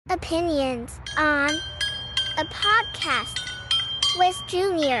opinions on a podcast with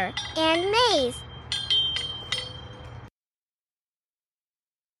Junior and Maze.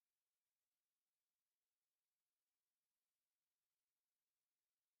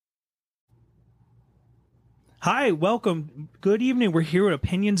 Hi, welcome. Good evening. We're here at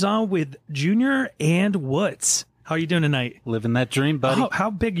Opinions On with Junior and Wootsie. How are you doing tonight? Living that dream, buddy. How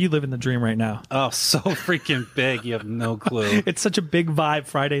big you live in the dream right now? Oh, so freaking big. You have no clue. It's such a big vibe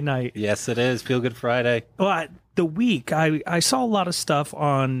Friday night. Yes, it is. Feel Good Friday. Well, the week, I saw a lot of stuff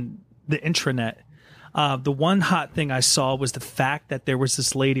on the intranet. The one hot thing I saw was the fact that there was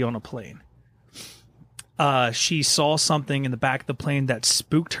this lady on a plane. She saw something in the back of the plane that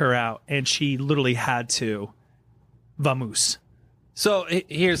spooked her out, and she literally had to vamoose. So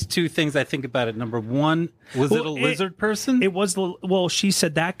here's two things I think about it. Number one, was it a lizard person? It was, she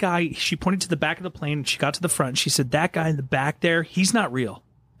said that guy, she pointed to the back of the plane, and she got to the front, and she said, that guy in the back there, he's not real.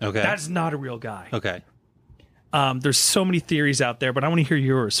 Okay. That's not a real guy. Okay. There's so many theories out there, but I want to hear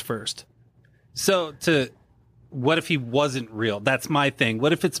yours first. So what if he wasn't real? That's my thing.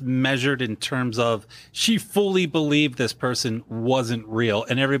 What if it's measured in terms of she fully believed this person wasn't real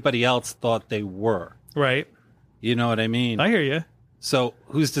and everybody else thought they were? Right. You know what I mean? I hear you. So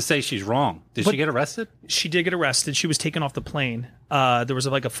who's to say she's wrong? Did she get arrested? She did get arrested. She was taken off the plane. There was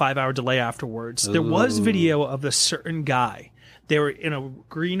like a 5-hour delay afterwards. There was video of a certain guy. They were in a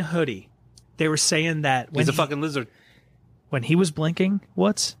green hoodie. They were saying that when he's a fucking lizard. When he was blinking,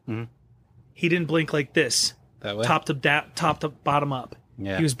 he didn't blink like this. That way? Top to bottom up.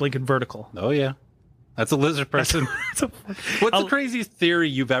 Yeah. He was blinking vertical. Oh, yeah. That's a lizard person. What's the craziest theory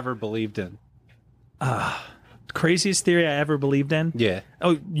you've ever believed in? Craziest theory I ever believed in? Yeah.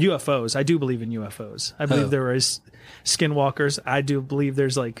 Oh, UFOs. I do believe in UFOs. I believe there is skinwalkers. I do believe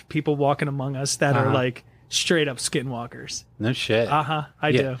there's like people walking among us that are like straight up skinwalkers. No shit.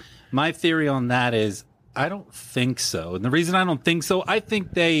 I do. My theory on that is I don't think so. And the reason I don't think so, I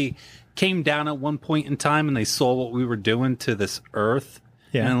think they came down at one point in time and they saw what we were doing to this earth.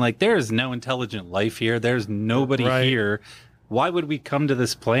 Yeah. And like, there is no intelligent life here. There's nobody here. Why would we come to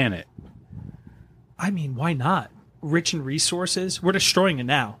this planet? I mean, why not? Rich in resources. We're destroying it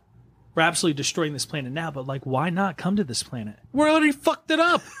now. We're absolutely destroying this planet now, but like, why not come to this planet? We're already fucked it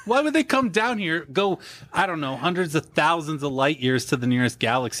up. Why would they come down here, go, I don't know, hundreds of thousands of light years to the nearest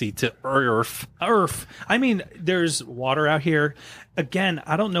galaxy, to Earth? I mean, there's water out here. Again,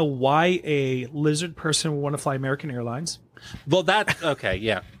 I don't know why a lizard person would want to fly American Airlines. Well, that's okay.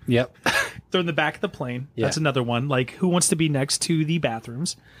 Yeah. Yep. They're in the back of the plane. Yeah. That's another one. Like, who wants to be next to the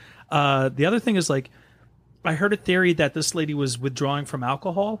bathrooms? The other thing is, like, I heard a theory that this lady was withdrawing from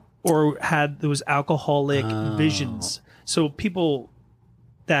alcohol or had those alcoholic visions. So people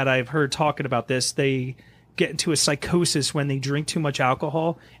that I've heard talking about this, they get into a psychosis when they drink too much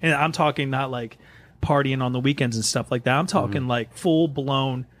alcohol. And I'm talking not like partying on the weekends and stuff like that. I'm talking like full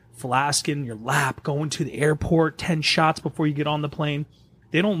blown flask in your lap, going to the airport, 10 shots before you get on the plane.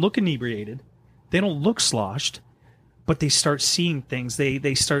 They don't look inebriated. They don't look sloshed. But they start seeing things.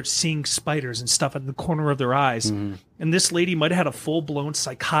 They start seeing spiders and stuff at the corner of their eyes. And this lady might have had a full-blown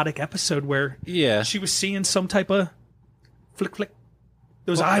psychotic episode where she was seeing some type of flick.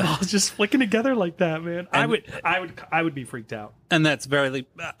 Those eyeballs just flicking together like that, man. I would be freaked out. And that's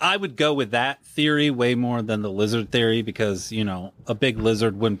I would go with that theory way more than the lizard theory because, you know, a big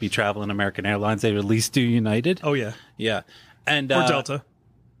lizard wouldn't be traveling American Airlines. They would at least do United. Oh, yeah. Yeah. And or Delta.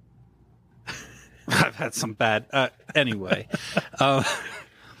 I've had some bad. Anyway,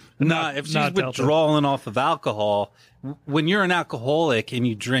 if she's withdrawing off of alcohol, when you're an alcoholic and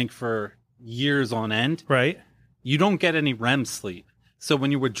you drink for years on end, right? You don't get any REM sleep. So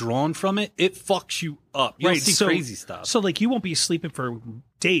when you're withdrawn from it, it fucks you up. You don't see crazy stuff. So like you won't be sleeping for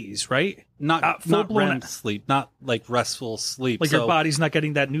days, right? Not REM sleep, not like restful sleep. Like your body's not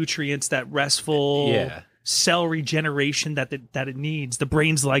getting that nutrients, that restful cell regeneration that it needs. The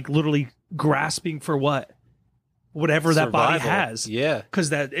brain's like literally grasping for whatever that body has. Yeah.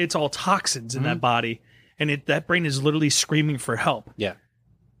 Because it's all toxins in that body. And that brain is literally screaming for help. Yeah.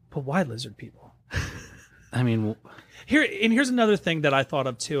 But why lizard people? I mean, here's another thing that I thought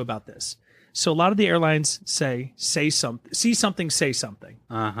of too about this. So a lot of the airlines say something, see something, say something.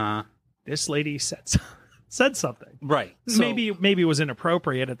 This lady said something. Right. So, maybe it was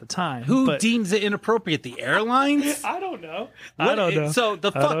inappropriate at the time. Who deems it inappropriate? The airlines? I don't know. I don't know. So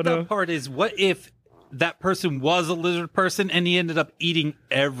the fucked up part is, what if that person was a lizard person and he ended up eating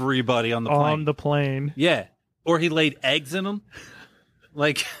everybody on the plane? On the plane. Yeah. Or he laid eggs in them?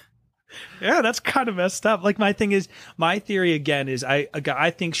 Like... Yeah, that's kind of messed up. Like my theory again is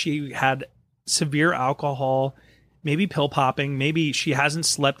I think she had severe alcohol maybe pill popping, maybe she hasn't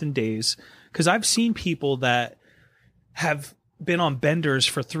slept in days. Because I've seen people that have been on benders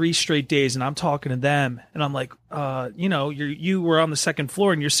for 3 straight days, and I'm talking to them, and I'm like, you were on the second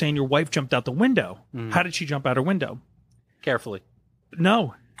floor, and you're saying your wife jumped out the window. How did she jump out her window? Carefully.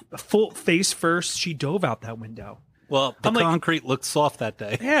 No, full face first. She dove out that window. Well, the concrete looked soft that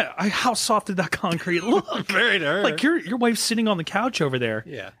day. Yeah, how soft did that concrete look? Very to her. Like your wife's sitting on the couch over there.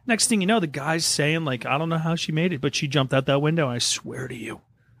 Yeah. Next thing you know, the guy's saying like, I don't know how she made it, but she jumped out that window. I swear to you,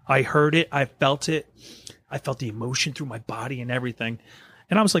 I heard it. I felt it. I felt the emotion through my body and everything.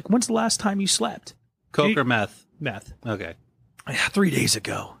 And I was like, when's the last time you slept? Coke or meth? Meth. Okay. 3 days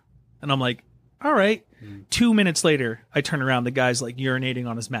ago. And I'm like, all right. 2 minutes later, I turn around. The guy's like urinating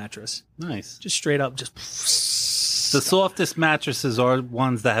on his mattress. Nice. Just straight up, just. The softest mattresses are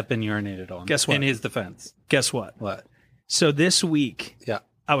ones that have been urinated on. Guess what? In his defense. Guess what? What? So this week, Yeah.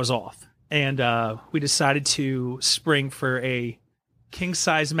 I was off. And we decided to spring for a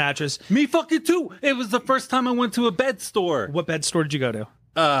king-size mattress. Me fucking too. It was the first time I went to a bed store. What bed store did you go to?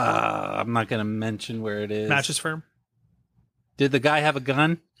 I'm not going to mention where it is. Mattress Firm? Did the guy have a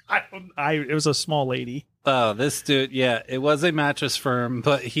gun? It was a small lady. Oh, this dude, yeah, it was a Mattress Firm,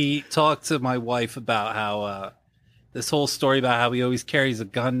 but he talked to my wife about how this whole story about how he always carries a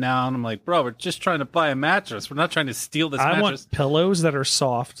gun now. And I'm like, bro, we're just trying to buy a mattress. We're not trying to steal this mattress. I want pillows that are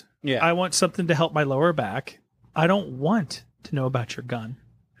soft. Yeah. I want something to help my lower back. I don't want to know about your gun.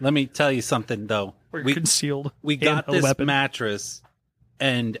 Let me tell you something, though. We're concealed. We got this weapon. mattress,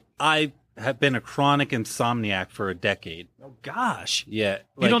 and I have been a chronic insomniac for a decade. Oh, gosh. Yeah.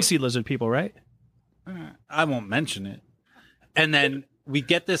 You don't see lizard people, right? I won't mention it. And then we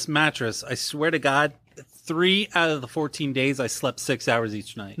get this mattress. I swear to God, 3 out of the 14 days, I slept 6 hours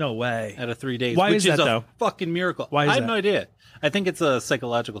each night. No way. Out of 3 days. Why which is that, a though? fucking miracle. Why is I have that? no idea. I think it's a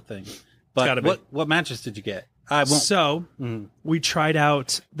psychological thing. But gotta be. what mattress did you get? I won't. So we tried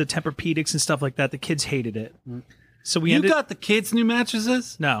out the Tempur-Pedics and stuff like that. The kids hated it. So we You got the kids' new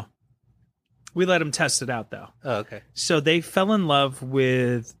mattresses? No. We let them test it out, though. Oh, okay. So they fell in love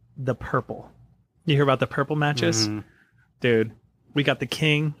with the purple. You hear about the purple mattress? Dude, we got the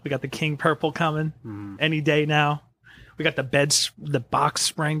king. We got the king purple coming any day now. We got the box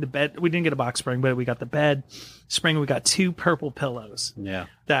spring, the bed. We didn't get a box spring, but we got the bed spring. We got 2 purple pillows Yeah.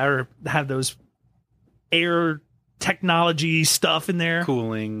 that have those air technology stuff in there.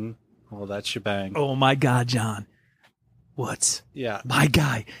 Cooling, all that shebang. Oh, my God, John. What? Yeah. My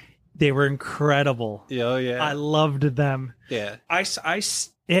guy. They were incredible. Oh, yeah. I loved them. Yeah.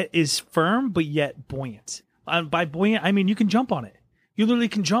 It is firm, but yet buoyant. By buoyant, I mean you can jump on it. You literally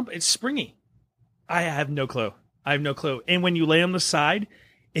can jump. It's springy. I have no clue. And when you lay on the side,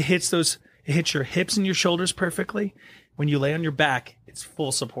 it hits your hips and your shoulders perfectly. When you lay on your back, it's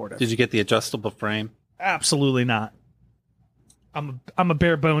full supportive. Did you get the adjustable frame? Absolutely not. I'm a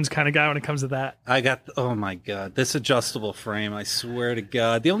bare bones kind of guy when it comes to that. I got, oh my God, this adjustable frame. I swear to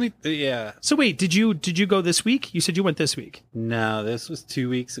God. Yeah. So wait, did you go this week? You said you went this week. No, this was 2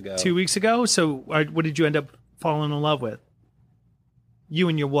 weeks ago. 2 weeks ago? So what did you end up falling in love with? You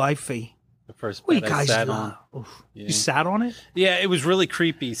and your wifey. The first What bed you I guys sat love? on. Yeah. You sat on it? Yeah, it was really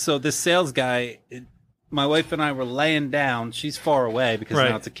creepy. So this sales guy, my wife and I were laying down. She's far away because Right.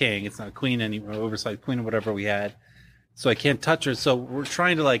 now it's a king. It's not a queen anymore, oversized queen or whatever we had. So I can't touch her. So we're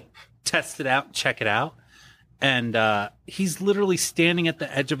trying to test it out, check it out. And he's literally standing at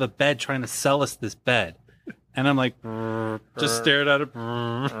the edge of a bed trying to sell us this bed. And I'm like, just stared at it.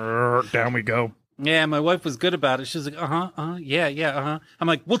 Down we go. Yeah, my wife was good about it. She's like, yeah. I'm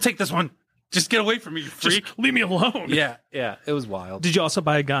like, we'll take this one. Just get away from me, you freak. Just leave me alone. Yeah, it was wild. Did you also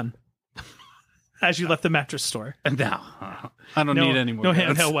buy a gun as you left the mattress store? And now, I don't need any more No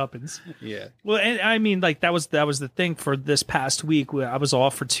guns. handheld weapons. Yeah. Well, and I mean, that was the thing for this past week. I was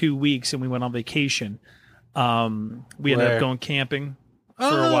off for 2 weeks and we went on vacation. We ended Where? up going camping for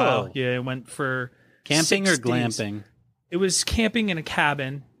a while. Yeah, went for Camping 6 or glamping? days. It was camping in a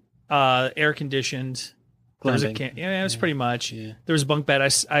cabin, air conditioned. There was Glamping. it was pretty much. Yeah. There was a bunk bed.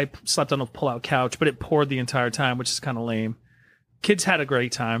 I slept on a pull-out couch, but it poured the entire time, which is kind of lame. Kids had a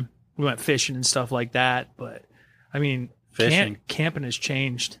great time. We went fishing and stuff like that, but I mean, Fishing. camping has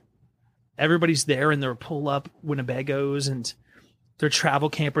changed. Everybody's there in their pull-up Winnebagos, and they're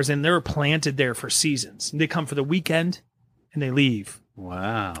travel campers, and they're planted there for seasons. They come for the weekend, and they leave.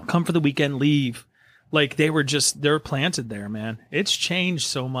 Wow. Come for the weekend, leave. Like they're planted there, man. It's changed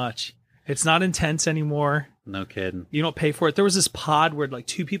so much. It's not intense anymore. No kidding. You don't pay for it. There was this pod where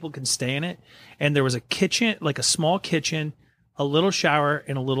 2 people can stay in it, and there was a kitchen, a small kitchen, a little shower,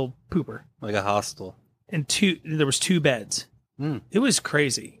 and a little pooper. Like a hostel. And there was 2 beds. It was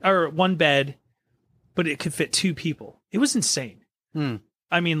crazy. Or 1 bed, but it could fit 2 people. It was insane. Hmm.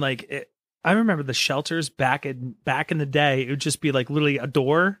 I mean, like, I remember the shelters back in the day. It would just be like literally a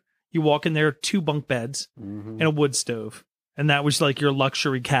door. You walk in there, 2 bunk beds and a wood stove. And that was like your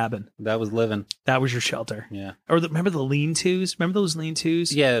luxury cabin. That was living. That was your shelter. Yeah. Or remember the lean-tos? Remember those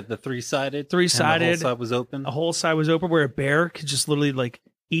lean-tos? Yeah, the 3-sided. 3-sided. And the whole side was open. A whole side was open where a bear could just literally like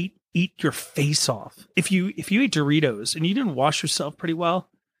eat your face off. If you ate Doritos and you didn't wash yourself pretty well,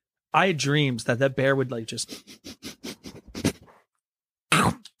 I had dreams that bear would like just.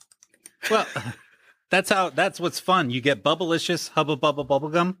 Well, that's what's fun. You get Bubblicious Hubba Bubba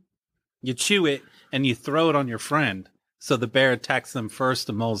Bubblegum, you chew it, and you throw it on your friend. So the bear attacks them first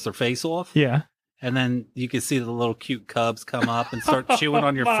and mauls their face off. Yeah. And then you can see the little cute cubs come up and start chewing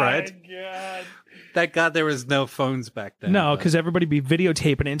on your friend. God. Thank God there was no phones back then. No, because everybody be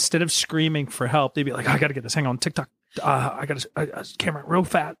videotaping it. Instead of screaming for help, they'd be like, I got to get this. Hang on, TikTok. I got a camera real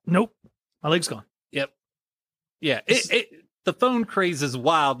fat. Nope. My leg's gone. Yep. Yeah. The phone craze is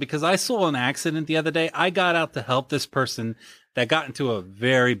wild because I saw an accident the other day. I got out to help this person that got into a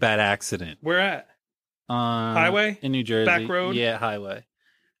very bad accident. Where at? Highway? In New Jersey. Back road? Yeah, highway.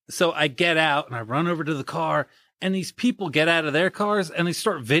 So I get out and I run over to the car, and these people get out of their cars and they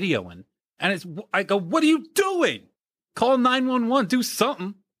start videoing. And I go, what are you doing? Call 911, do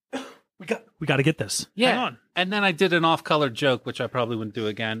something. We got to get this. Yeah. Hang on. And then I did an off-color joke, which I probably wouldn't do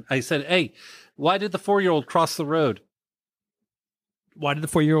again. I said, hey, why did the 4-year-old cross the road? Why did the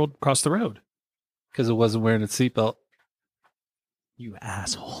 4-year-old cross the road? Because it wasn't wearing its seatbelt. You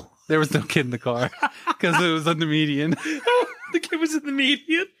asshole. There was no kid in the car because it was on the median. The kid was in the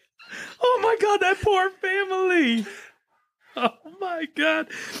median. Oh my God, that poor family. Oh my God.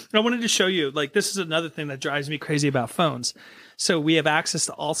 I wanted to show you, like, this is another thing that drives me crazy about phones. So we have access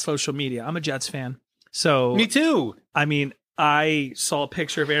to all social media. I'm a Jets fan. So Me too. I mean, I saw a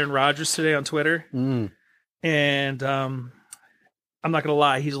picture of Aaron Rodgers today on Twitter, and I'm not going to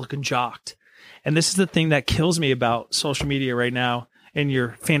lie, he's looking jocked. And this is the thing that kills me about social media right now and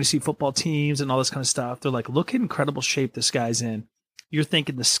your fantasy football teams and all this kind of stuff. They're like, look at incredible shape this guy's in. You're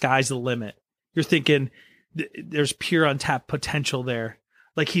thinking the sky's the limit. You're thinking there's pure untapped potential there.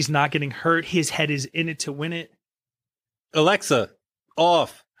 Like, he's not getting hurt. His head is in it to win it. Alexa,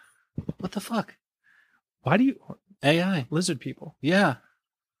 off. What the fuck? Why do you... AI. Lizard people. Yeah.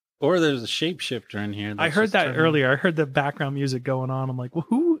 Or there's a shapeshifter in here. I heard that earlier. I heard the background music going on. I'm like, well,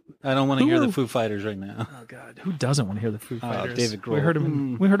 who? I don't want to hear the Foo Fighters right now. Oh God, who doesn't want to hear the Foo Fighters? David Grohl. We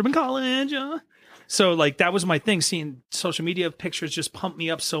heard him in college. So like that was my thing. Seeing social media pictures just pump me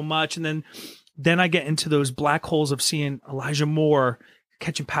up so much, and then I get into those black holes of seeing Elijah Moore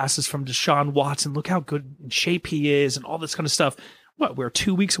catching passes from Deshaun Watson. Look how good in shape he is, and all this kind of stuff. What, we're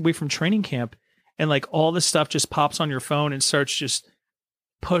 2 weeks away from training camp, and like all this stuff just pops on your phone and starts just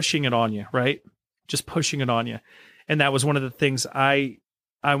pushing it on you, right? Just pushing it on you. And that was one of the things I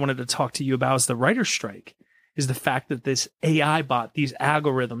wanted to talk to you about, is the writer's strike, is the fact that this AI bot, these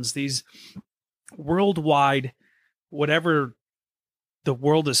algorithms, these worldwide, whatever the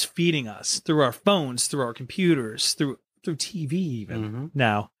world is feeding us through our phones, through our computers, through TV even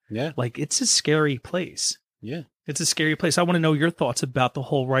now. Yeah. Like, it's a scary place. Yeah. It's a scary place. I want to know your thoughts about the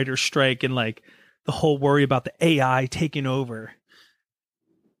whole writer's strike and like the whole worry about the AI taking over.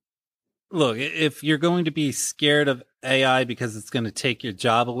 Look, if you're going to be scared of AI because it's going to take your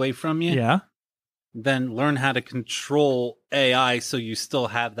job away from you, then learn how to control AI so you still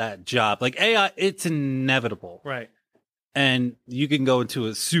have that job. Like AI, it's inevitable. Right. And you can go into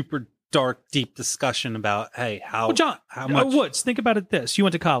a super dark, deep discussion about, hey, how much? Woods, think about it this. You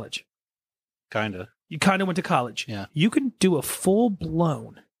went to college. Kind of. You kind of went to college. Yeah. You can do a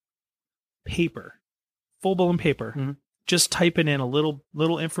full-blown paper. Just typing in a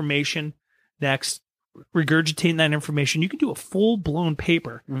little information next, regurgitating that information. You can do a full-blown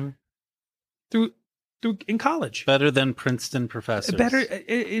paper through in college. Better than Princeton professors.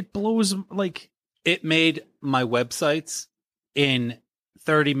 It blows, like... It made my websites in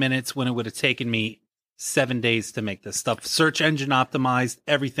 30 minutes when it would have taken me 7 days to make this stuff. Search engine optimized,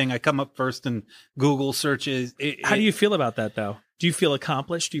 everything. I come up first in Google searches. How do you feel about that, though? Do you feel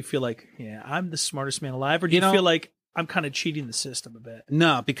accomplished? Do you feel like, yeah, I'm the smartest man alive? Or do you feel like I'm kind of cheating the system a bit?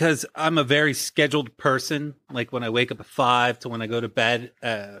 No, because I'm a very scheduled person. Like when I wake up at 5 to when I go to bed,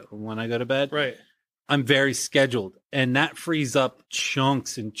 Right. I'm very scheduled. And that frees up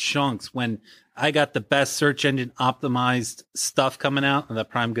chunks and chunks when I got the best search engine optimized stuff coming out on that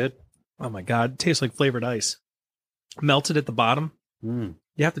Prime Good. Oh my God. It tastes like flavored ice. Melted at the bottom. You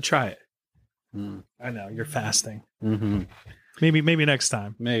have to try it. I know, you're fasting. Maybe next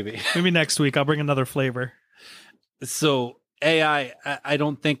time. Maybe next week I'll bring another flavor. So AI, I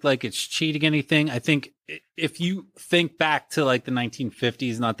don't think like it's cheating anything. I think if you think back to like the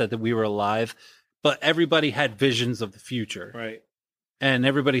 1950s, not that we were alive, but everybody had visions of the future. Right. And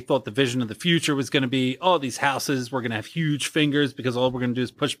everybody thought the vision of the future was going to be, oh, these houses, we're going to have huge fingers because all we're going to do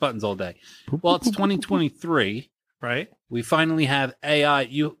is push buttons all day. Well, it's 2023. Right. We finally have AI.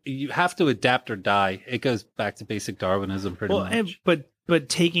 You have to adapt or die. It goes back to basic Darwinism pretty much. But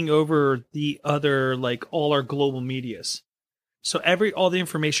taking over the other, like all our global medias. So all the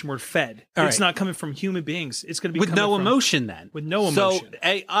information we're fed, it's not coming from human beings. It's going to be with no emotion then. With no emotion. So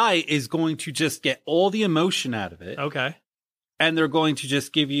AI is going to just get all the emotion out of it. Okay. And they're going to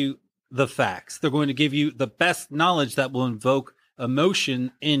just give you the facts. They're going to give you the best knowledge that will invoke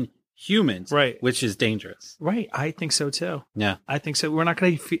emotion in humans, right? Which is dangerous. Right. I think so too. Yeah. I think so. We're not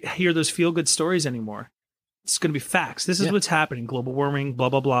going to hear those feel-good stories anymore. It's going to be facts. This is what's happening. Global warming, blah,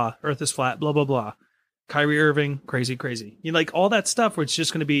 blah, blah. Earth is flat, blah, blah, blah. Kyrie Irving, crazy, crazy. You like all that stuff where it's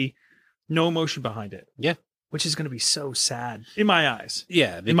just going to be no emotion behind it. Yeah. Which is going to be so sad in my eyes.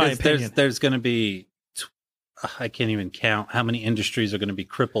 Yeah. In my opinion. There's going to be, I can't even count how many industries are going to be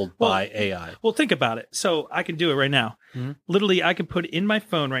crippled by AI. Well, think about it. So I can do it right now. Mm-hmm. Literally, I can put in my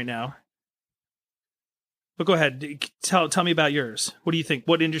phone right now. But go ahead. Tell me about yours. What do you think?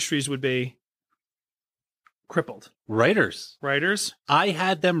 What industries would be crippled? Writers. I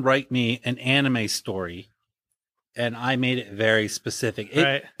had them write me an anime story, and I made it very specific.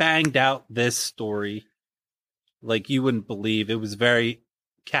 It banged out this story like you wouldn't believe. It was very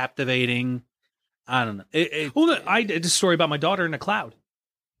captivating. I don't know. I did a story about my daughter in a cloud.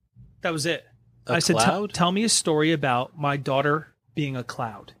 That was it. I said, tell me a story about my daughter being a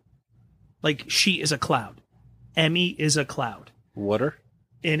cloud. Like she is a cloud. Emmy is a cloud. Water.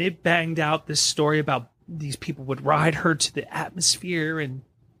 And it banged out this story about these people would ride her to the atmosphere and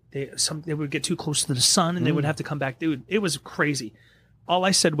they would get too close to the sun and they would have to come back. Dude, it was crazy. All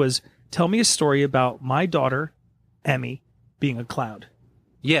I said was, tell me a story about my daughter, Emmy, being a cloud.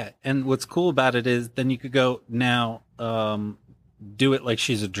 Yeah, and what's cool about it is then you could go now do it like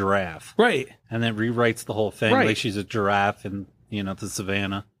she's a giraffe. Right. And then rewrites the whole thing like she's a giraffe and, the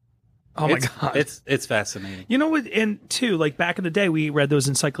savannah. Oh, my God. It's fascinating. You know what? And, too, like, back in the day, we read those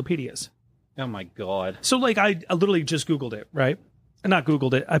encyclopedias. Oh, my God. So, like, I literally just Googled it, right? Not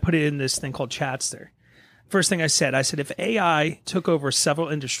Googled it. I put it in this thing called Chatster. First thing I said, if AI took over several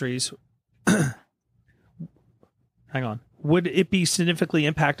industries, hang on, would it be significantly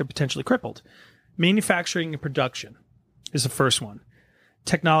impacted or potentially crippled? Manufacturing and production is the first one.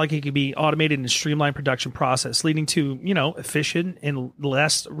 Technology can be automated and streamlined production process, leading to, efficient and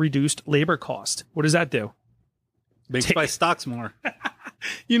less reduced labor cost. What does that do? Makes my stocks more.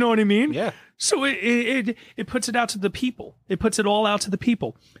 You know what I mean? Yeah. So it puts it out to the people. It puts it all out to the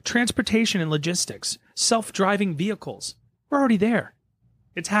people. Transportation and logistics, self-driving vehicles. We're already there.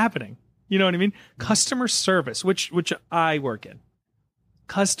 It's happening. You know what I mean? Customer service, which I work in.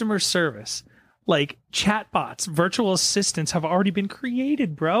 Customer service. Like chatbots, virtual assistants have already been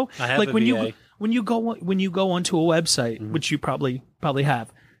created, bro. I have like a when VA. you go onto a website, which you probably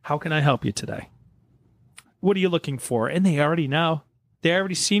have. How can I help you today? What are you looking for? And they already know. They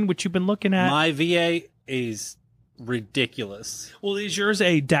already seen what you've been looking at. My VA is ridiculous. Well, is yours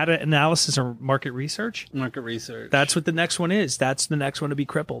a data analysis or market research? Market research. That's what the next one is. That's the next one to be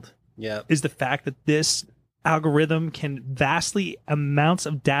crippled. Yeah. Is the fact that this algorithm can vastly amounts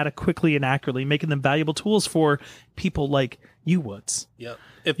of data quickly and accurately, making them valuable tools for people like you, Woods. Yep.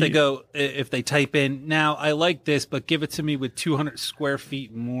 If they type in, now I like this, but give it to me with 200 square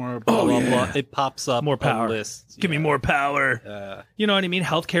feet more, blah, blah, it pops up more power. A list. Give me more power. You know what I mean?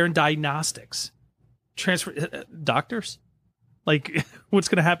 Healthcare and diagnostics. Doctors? Like, what's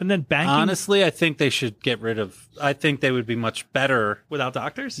going to happen then? Banking? Honestly, I think they should get rid of, I think they would be much better. Without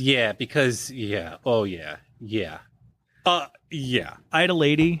doctors? Yeah, because, oh, yeah. Yeah. I had a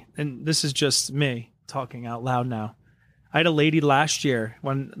lady, and this is just me talking out loud now. I had a lady last year,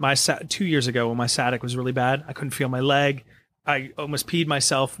 2 years ago, when my sciatic was really bad. I couldn't feel my leg. I almost peed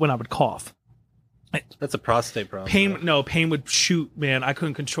myself when I would cough. That's a prostate problem. Pain would shoot, man. I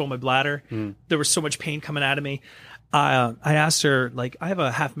couldn't control my bladder. There was so much pain coming out of me. I asked her, like, I have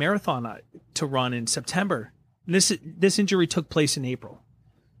a half marathon to run in September. This injury took place in April.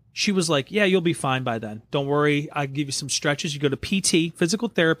 She was like, yeah, you'll be fine by then. Don't worry. I'll give you some stretches. You go to PT, physical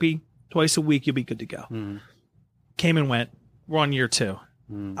therapy, twice a week. You'll be good to go. Came and went. We're on year 2.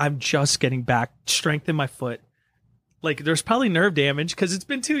 I'm just getting back, strength in my foot. Like, there's probably nerve damage because it's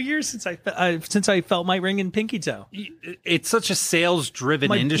been 2 years since I felt my ring and pinky toe. It's such a sales-driven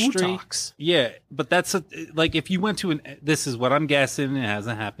My industry. Botox. Yeah, but that's like if you went to this is what I'm guessing. It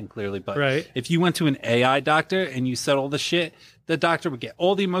hasn't happened clearly, but Right. if you went to an AI doctor and you said all the shit, the doctor would get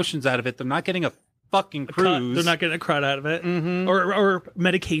all the emotions out of it. They're not getting a fucking cruise. They're not getting a crud out of it, or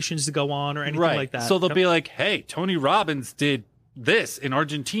medications to go on or anything right. like that. So they'll be like, "Hey, Tony Robbins did this in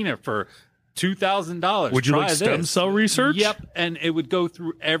Argentina for $2,000. Would you Try like stem this." cell research? Yep, and it would go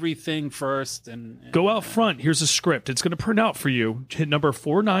through everything first, and Go out front. Here's a script. It's going to print out for you. Hit number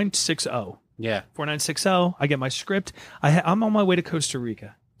 4960. yeah, 4960. I get my script. I'm on my way to Costa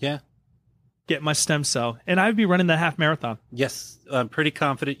Rica. yeah. Get my stem cell, and I'd be running the half marathon. Yes, I'm pretty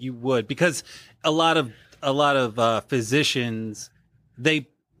confident you would, because a lot of physicians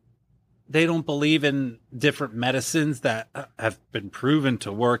they don't believe in different medicines that have been proven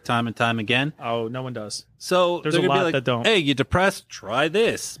to work time and time again. Oh, no one does. So There's they're a gonna be lot like, that don't. Hey, you depressed? Try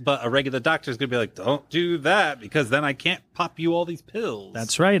this. But a regular doctor's gonna be like, don't do that because then I can't pop you all these pills.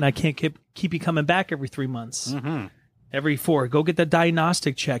 That's right, and I can't keep you coming back every 3 months. Mm-hmm. Every 4. Go get the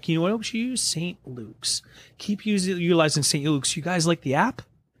diagnostic check. You know what else you use? St. Luke's. Keep utilizing St. Luke's. You guys like the app?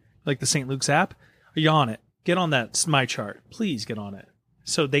 Like the St. Luke's app? Are you on it? Get on that It's My Chart. Please get on it.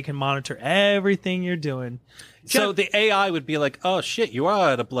 So they can monitor everything you're doing. So the AI would be like, oh shit, you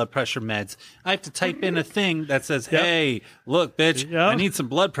are out of blood pressure meds. I have to type in a thing that says, Yep. hey, look, bitch, Yep. I need some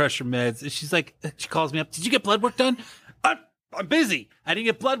blood pressure meds. And she's like, she calls me up. Did you get blood work done? I'm busy. I didn't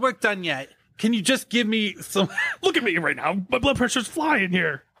get blood work done yet. Can you just give me some? Look at me right now. My blood pressure's flying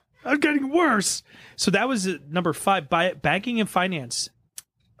here. I'm getting worse. So that was number 5. Banking and finance.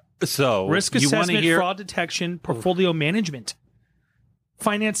 So Risk you wanna assessment, hear? fraud detection, portfolio management.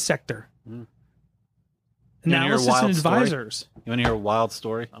 Finance sector. You wanna hear a Analysis wild and story? advisors. You want to hear a wild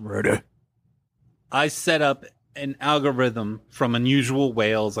story? I'm ready. I set up an algorithm from Unusual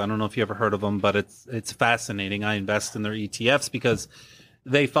Whales. I don't know if you ever heard of them, but it's fascinating. I invest in their ETFs because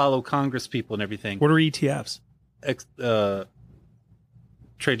they follow Congress people and everything. What are ETFs?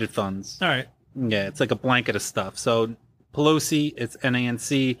 Traded funds. All right. Yeah, it's like a blanket of stuff. So Pelosi, it's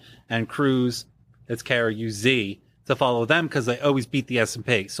NANC, and Cruz, it's KRUZ, to follow them because they always beat the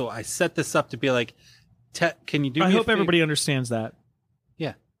S&P. So I set this up to be like, can you do me I a hope favor? everybody understands that.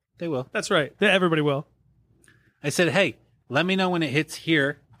 Yeah, they will. That's right. Everybody will. I said, hey, let me know when it hits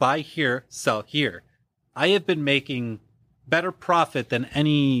here, buy here, sell here. I have been making better profit than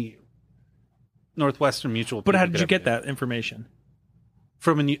any Northwestern Mutual. But how people did you could get ever do. that information?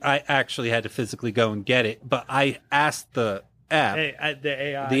 I actually had to physically go and get it, but I asked the app, The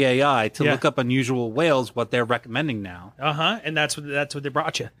AI. the AI, to Yeah. look up Unusual Whales, what they're recommending now. And that's what they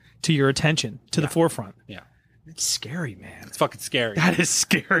brought you to your attention, to the forefront. Yeah. It's scary, man. It's fucking scary. That is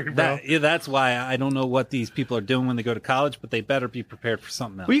scary, bro. That's why I don't know what these people are doing when they go to college, but they better be prepared for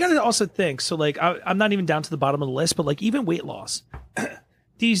something else. Well, you got to also think. So, like, I'm not even down to the bottom of the list, but like, even weight loss,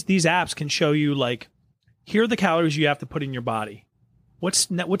 these apps can show you like, here are the calories you have to put in your body. What's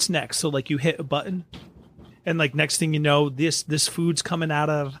next? So, like, you hit a button, and like, next thing you know, this food's coming out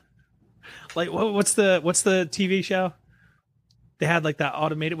of, like, what's the TV show? They had like that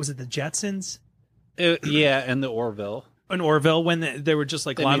automated. Was it the Jetsons? Yeah, and the Orville. In Orville, when they were just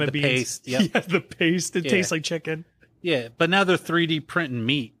like They lima made the beans. paste, yep. Yeah, the paste. It Yeah. tastes like chicken. Yeah, but now they're 3D printing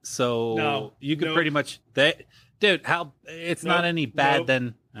meat, so No, you could nope. pretty much. Dude, how it's not Nope, any bad nope.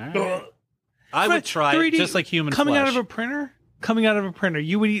 then. All right. I would try it 3D just like human coming flesh. out of a printer. Coming out of a printer,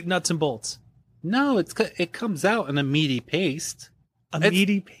 you would eat nuts and bolts. No, it comes out in a meaty paste. A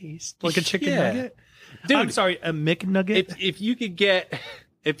meaty paste, like a chicken Yeah. nugget. Dude, I'm sorry, a McNugget. if you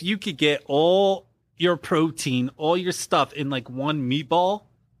could get all your protein, all your stuff in like one meatball,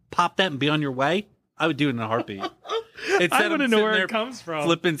 pop that and be on your way, I would do it in a heartbeat. I want to know where it comes from.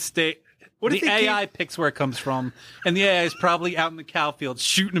 Flipping steak. What if The they AI picks where it comes from, and the AI is probably out in the cow field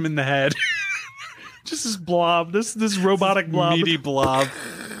shooting him in the head. Just this blob, this robotic blob. Meaty blob.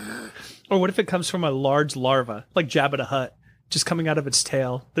 Or what if it comes from a large larva, like Jabba the Hutt, just coming out of its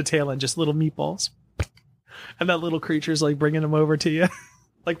tail, the tail end, just little meatballs. And that little creature's like bringing them over to you,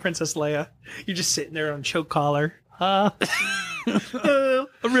 like Princess Leia. You're just sitting there on choke collar. I'm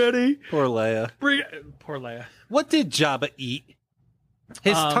ready. Poor Leia. Poor Leia. What did Jabba eat?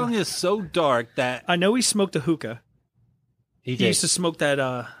 His tongue is so dark that I know he smoked a hookah. he He used to smoke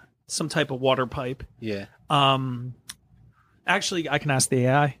that some type of water pipe. Yeah. Actually, I can ask the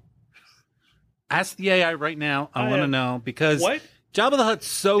AI. Ask the AI right now. I want to know because What? Jabba the Hutt's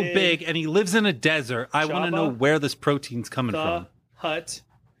so big and he lives in a desert. I want to Jabba know where this protein's coming The from. Hutt.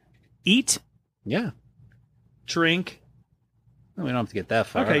 Eat, Yeah. drink. We don't have to get that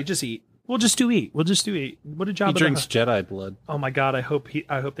far. Okay, just eat. We'll just do eat. What did Jabba He the drinks Hutt? Jedi blood. Oh my god! I hope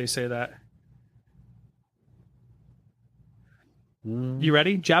they say that. You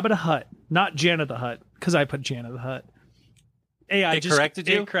ready? Jabba the Hutt, not Jana the Hutt, because I put Jana the Hutt. AI It corrected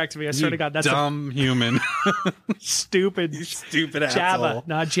you? It corrected me. I swear to God, that's dumb human. stupid. You stupid Jabba, asshole.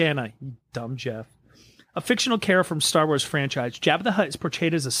 not Jana. You dumb Jeff. A fictional character from Star Wars franchise, Jabba the Hutt is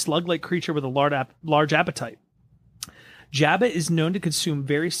portrayed as a slug-like creature with a large appetite. Jabba is known to consume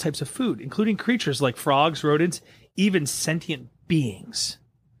various types of food, including creatures like frogs, rodents, even sentient beings.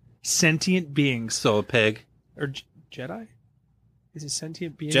 Sentient beings. So a pig. Or Jedi? Is it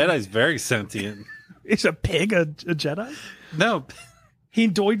sentient being? Jedi's very sentient. Is a pig a Jedi? No. He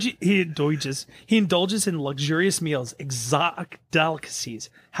indulges in luxurious meals, exotic delicacies.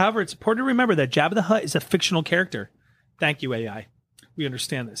 However, it's important to remember that Jabba the Hutt is a fictional character. Thank you, AI. We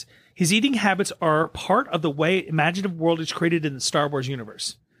understand this. His eating habits are part of the way imaginative world is created in the Star Wars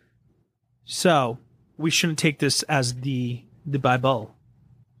universe. So, we shouldn't take this as the Bible.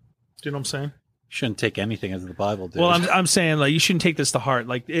 Do you know what I'm saying? Shouldn't take anything as the Bible, dude. Well, I'm saying, like, you shouldn't take this to heart.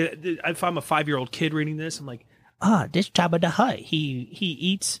 Like, if I'm a 5-year-old kid reading this, I'm like, this Jabba the Hutt, he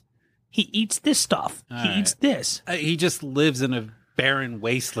eats this stuff. All he right. eats this. He just lives in a barren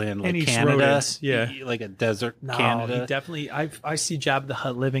wasteland like And eats Canada. rodents, yeah. Like a desert No, Canada. he definitely. I see Jabba the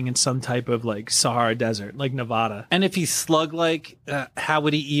Hutt living in some type of like Sahara desert, like Nevada. And if he's slug-like, how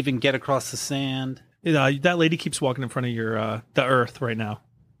would he even get across the sand? You know, that lady keeps walking in front of your the Earth right now.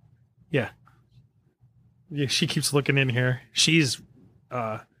 Yeah, she keeps looking in here. She's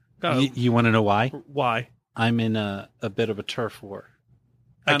You want to know why? why? I'm in a bit of a turf war.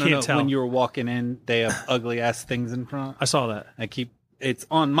 I don't can't know, tell. When you were walking in, they have ugly ass things in front. I saw that. It's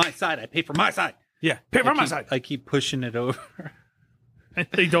on my side. I pay for my side. Yeah, pay for my side. I keep pushing it over.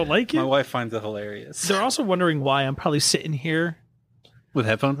 They don't like My you. wife finds it hilarious. They're also wondering why I'm probably sitting here With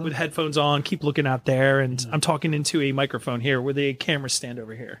headphones on? with headphones on, keep looking out there, and I'm talking into a microphone here with a camera stand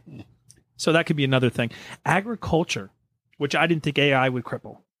over here. Yeah. So that could be another thing. Agriculture, which I didn't think AI would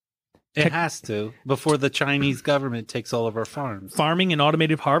cripple. It has to before the Chinese government takes all of our farms. Farming and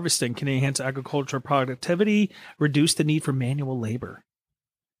automated harvesting can enhance agricultural productivity, reduce the need for manual labor.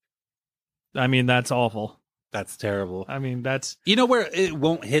 I mean, that's awful. That's terrible. I mean, that's... You know where it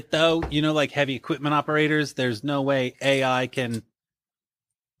won't hit though? You know, like heavy equipment operators. There's no way AI can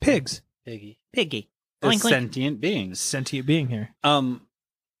Pigs. Piggy. Oink, oink. Sentient beings. Sentient being here.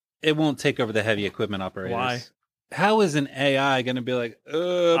 It won't take over the heavy equipment operators. Why? How is an AI going to be like,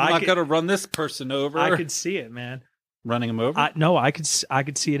 I'm not going to run this person over? I could see it, man. Running him over? I could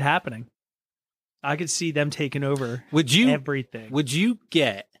see it happening. I could see them taking over everything. Would you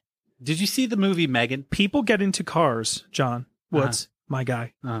get... Did you see the movie Megan? People get into cars, John Woods, my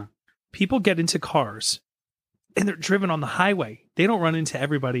guy. People get into cars and they're driven on the highway. They don't run into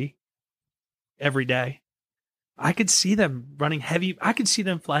everybody every day. I could see them running heavy. I could see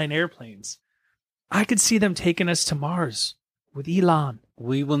them flying airplanes. I could see them taking us to Mars with Elon.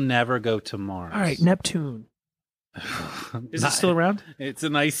 We will never go to Mars. All right, Neptune. Is it still around? It's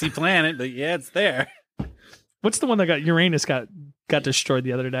an icy planet, but yeah, it's there. What's the one that got Uranus got destroyed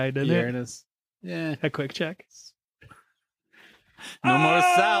the other day, didn't it? Uranus. Yeah. A quick check. No more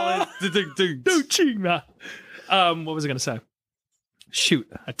salad. No chima. What was I going to say?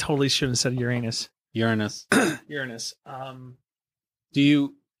 Shoot, I totally shouldn't have said Uranus. Uranus. Uranus.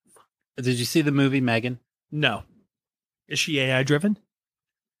 Did you see the movie Megan? No. Is she AI driven?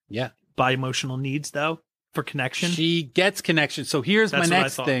 Yeah. By emotional needs, though, for connection? She gets connection. So here's That's my what I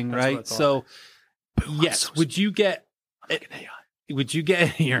next thought. thing, That's what I right? thought. So, Boom, yes, I'm so would you get... I'm like an AI. Would you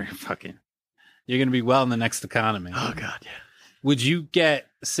get... You're going to be well in the next economy. Oh, God, yeah. Would you get...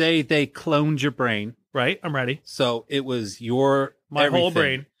 Say they cloned your brain. Right? I'm ready. So it was your... My whole everything,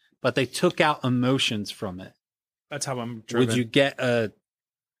 brain. But they took out emotions from it. That's how I'm driven. Would you get a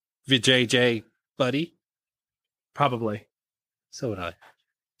VJJ buddy? Probably. So would I.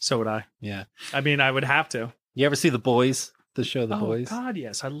 So would I. Yeah. I mean, I would have to. You ever see The Boys? The show The Boys? Oh, God,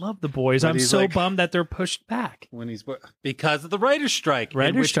 yes. I love The Boys. When I'm he's so like- bummed that they're pushed back. When he's because of the writer's strike. in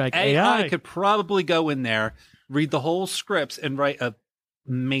Writer's which strike, AI AI. could probably go in there, read the whole scripts, and write a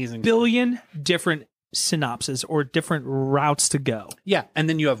amazing Billion different synopses or different routes to go. Yeah, and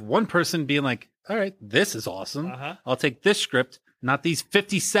then you have one person being like, "All right, this is awesome. Uh-huh. I'll take this script, not these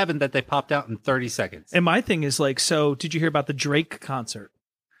 57 that they popped out in 30 seconds." And my thing is like, so did you hear about the Drake concert?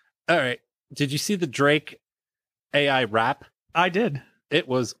 All right, did you see the Drake AI rap? I did. It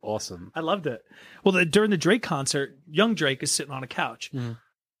was awesome. I loved it. Well, during the Drake concert, young Drake is sitting on a couch. Mhm.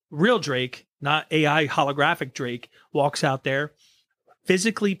 Real Drake, not AI holographic Drake, walks out there,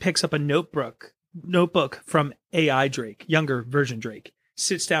 physically picks up a notebook from AI Drake, younger version Drake,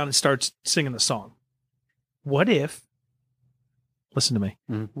 sits down and starts singing the song. What if, listen to me,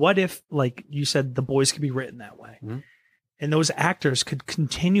 what if, like you said, the boys could be written that way, and those actors could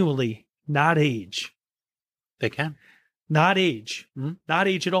continually not age? They can. Not age. Not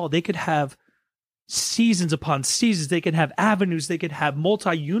age at all. They could have seasons upon seasons. They could have avenues. They could have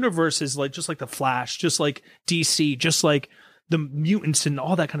multi-universes, like just like the Flash, just like DC, just like the mutants and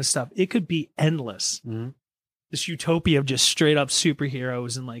all that kind of stuff. It could be endless. This utopia of just straight up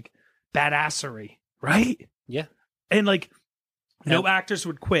superheroes and like badassery, right? Yeah. And like no actors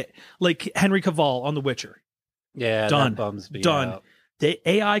would quit. Like Henry Cavill on The Witcher. Yeah, done. That bums me Done. out. The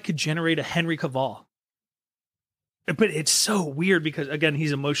AI could generate a Henry Cavill. But it's so weird because again,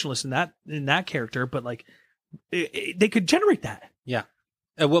 he's emotionless in that character, but like they could generate that. Yeah.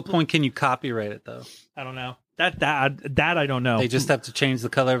 At what point can you copyright it though? I don't know. That I don't know. They just have to change the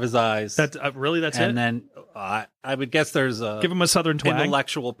color of his eyes. That's really that's and it. then I would guess there's a Give him a southern twang.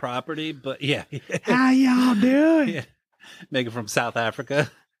 intellectual property, but yeah. How y'all doing? Yeah. Make it from South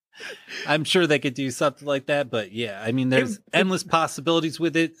Africa. I'm sure they could do something like that, but yeah, I mean, there's endless possibilities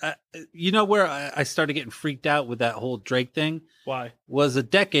with it. You know where I started getting freaked out with that whole Drake thing? Why? Was a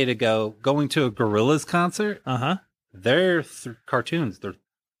decade ago going to a Gorillaz concert. They're cartoons. They're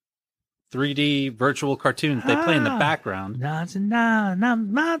 3D virtual cartoons. They play in the background. Nothing.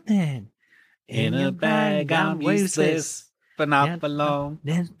 In a bag, I'm useless, but not for long.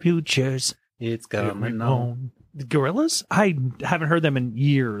 There's futures. It's coming on. The Gorillaz? I haven't heard them in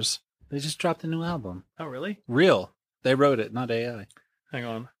years. They just dropped a new album. Oh, really? Real. They wrote it, not AI. Hang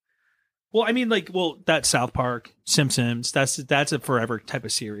on. Well, I mean, that South Park, Simpsons. That's a forever type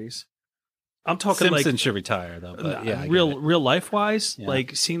of series. I'm talking Simpsons should retire though. But yeah, real life wise, Yeah.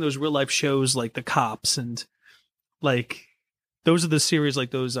 like seeing those real life shows like The Cops and like those are the series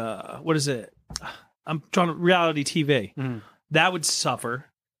like those. What is it? I'm trying to reality TV. That would suffer,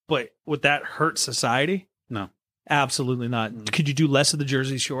 but would that hurt society? No. Absolutely not. Could you do less of the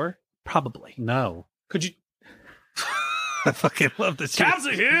Jersey Shore? Probably. No. Could you? I fucking love this. Cabs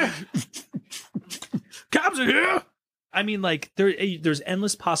are here. Cabs are here. I mean, like there's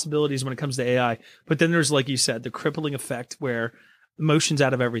endless possibilities when it comes to AI, but then there's, like you said, the crippling effect where emotion's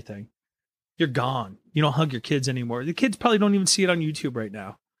out of everything. You're gone. You don't hug your kids anymore. The kids probably don't even see it on YouTube right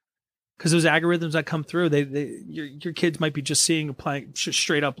now because those algorithms that come through, your kids might be just seeing playing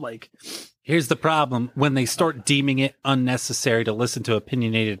straight up like. Here's the problem when they start deeming it unnecessary to listen to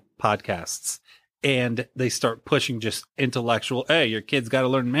opinionated podcasts and they start pushing just intellectual, hey, your kid's got to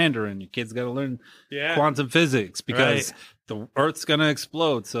learn Mandarin. Your kid's got to learn quantum physics because the Earth's going to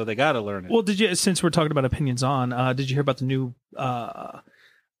explode. So they got to learn it. Well, since we're talking about opinions did you hear about the new, the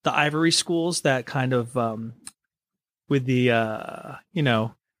Ivory schools that kind of, with the,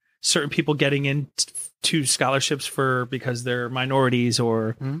 certain people getting into scholarships because they're minorities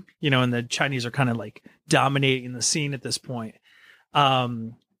or, and the Chinese are kind of like dominating the scene at this point.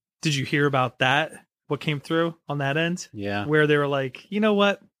 Did you hear about that? What came through on that end? Yeah. Where they were like, you know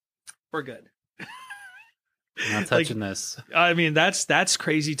what? We're good. Not touching this. I mean, that's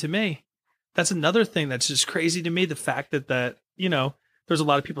crazy to me. That's another thing that's just crazy to me. The fact that there's a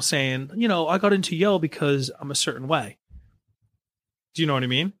lot of people saying, I got into Yale because I'm a certain way. Do you know what I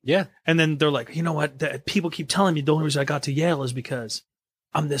mean? Yeah. And then they're like, you know what? People keep telling me the only reason I got to Yale is because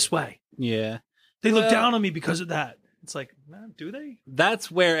I'm this way. Yeah. They look down on me because of that. It's like, man, do they?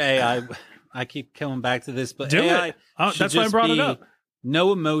 That's where AI, I keep coming back to this, but do AI it. That's why I brought it up.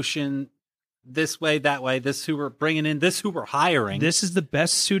 No emotion, this way, that way, this who we're bringing in, this who we're hiring. This is the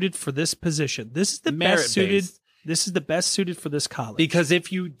best suited for this position. This is the best suited. This is the best suited for this college. Because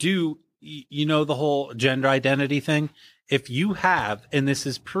if you do, the whole gender identity thing, if you have, and this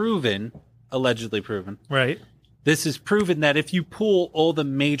is proven, allegedly proven, right? This is proven that if you pull all the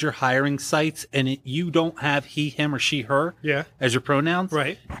major hiring sites and you don't have he, him, or she, her as your pronouns,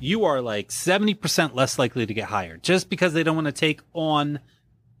 right? You are like 70% less likely to get hired just because they don't want to take on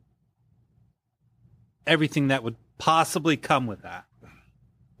everything that would possibly come with that.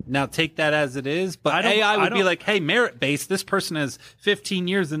 Now take that as it is, but AI would be like, hey, merit-based, this person has 15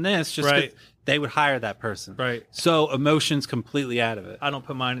 years in this, just because they would hire that person. Right. So emotion's completely out of it. I don't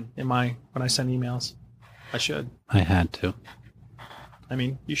put mine in when I send emails. I should. I had to. I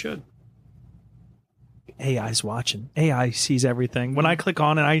mean, you should. AI's watching. AI sees everything. When I click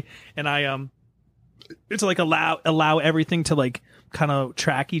on and I it's like allow everything to like kind of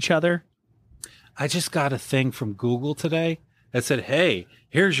track each other. I just got a thing from Google today that said, hey,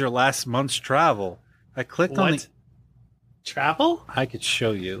 here's your last month's travel. I clicked on the travel? I could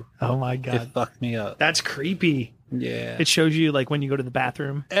show you. Oh my God. It fucked me up. That's creepy. Yeah. It shows you like when you go to the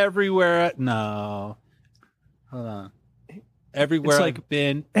bathroom. Everywhere. No. Hold on. Everywhere It's I've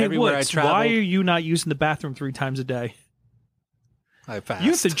been, Hey, everywhere Woods, I traveled, why are you not using the bathroom 3 times a day? I fast.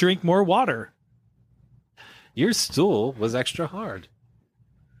 You have to drink more water. Your stool was extra hard.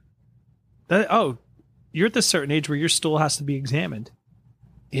 You're at this certain age where your stool has to be examined.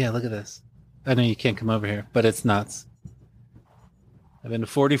 Yeah, look at this. I know you can't come over here, but it's nuts. I've been to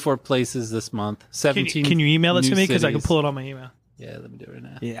 44 places this month. 17. Can you email it to new me? Because I can cities. pull it on my email. Yeah, let me do it right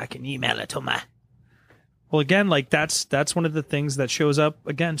now. Yeah, I can email it to me. Well, again, like that's one of the things that shows up.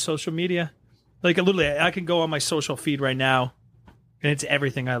 Again, social media. Like literally, I can go on my social feed right now, and it's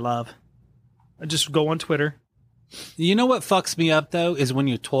everything I love. I just go on Twitter. You know what fucks me up though is when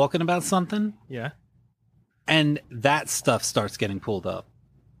you're talking about something Yeah. and that stuff starts getting pulled up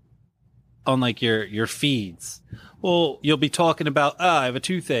on like your feeds. Well, you'll be talking about, I have a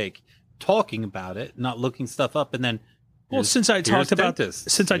toothache, talking about it, not looking stuff up, and then Well, since I talked about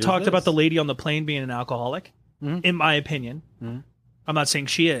the lady on the plane being an alcoholic, in my opinion, I'm not saying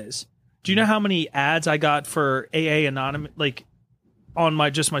she is. Do you know how many ads I got for AA Anonymous, like on my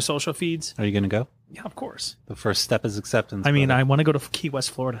social feeds? Are you going to go? Yeah, of course. The first step is acceptance. I mean, brother. I want to go to Key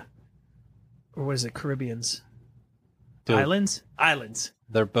West, Florida, or what is it, Caribbeans, Dude, Islands.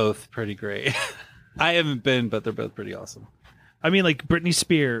 They're both pretty great. I haven't been, but they're both pretty awesome. I mean, like Britney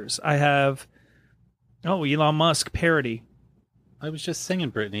Spears. I have, Elon Musk parody. I was just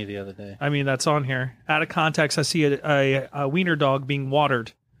singing Britney the other day. I mean, that's on here. Out of context, I see a wiener dog being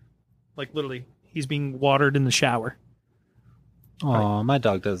watered. Like literally, he's being watered in the shower. Oh, my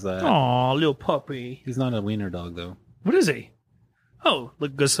dog does that. Aw, little puppy. He's not a wiener dog, though. What is he? Oh,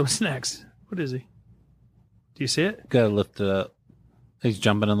 look, guess what's next. What is he? Do you see it? Gotta lift it up. He's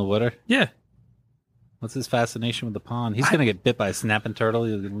jumping in the water. Yeah. What's his fascination with the pond? He's gonna get bit by a snapping turtle.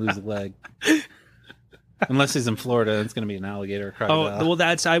 He's gonna lose a leg. Unless he's in Florida, it's gonna be an alligator or crocodile. Oh,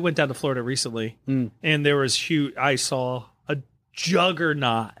 well, I went down to Florida recently, and there was I saw a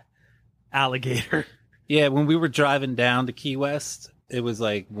juggernaut alligator. Yeah, when we were driving down to Key West, it was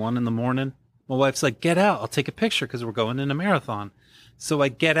like 1 a.m. My wife's like, "Get out! I'll take a picture because we're going in a marathon." So I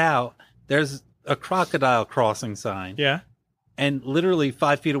get out. There's a crocodile crossing sign. Yeah. And literally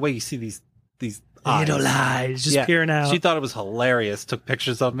 5 feet away, you see these eyes. Little eyes just peering out. She thought it was hilarious. Took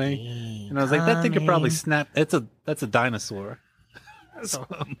pictures of me, and I was like, "That thing could probably snap." That's a dinosaur. That's a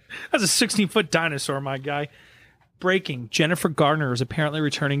 16-foot dinosaur, my guy. Breaking: Jennifer Garner is apparently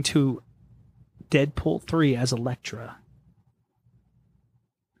returning to Deadpool 3 as Elektra.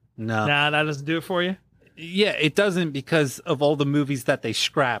 No, Nah, that doesn't do it for you. Yeah, it doesn't because of all the movies that they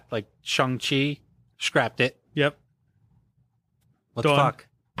scrapped, like Shang-Chi scrapped it. Yep. What the fuck?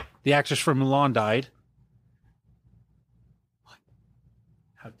 The actress from Mulan died. What?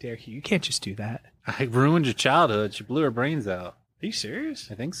 How dare you? You can't just do that. I ruined your childhood. She blew her brains out. Are you serious?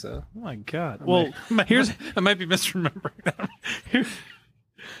 I think so. Oh my god. I might be misremembering that.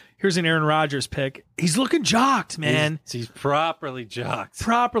 Here's an Aaron Rodgers pick. He's looking jocked, man. He's properly jocked.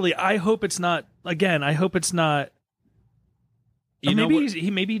 Properly. I hope it's not. Again, I hope it's not.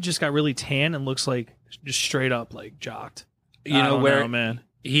 Maybe he just got really tan and looks like just straight up like jocked. You know where, man?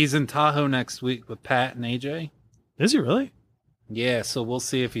 He's in Tahoe next week with Pat and AJ. Is he really? Yeah, so we'll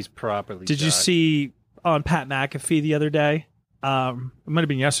see if he's properly Did jocked. you see on Pat McAfee the other day? It might have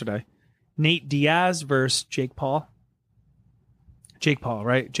been yesterday. Nate Diaz versus Jake Paul. Jake Paul,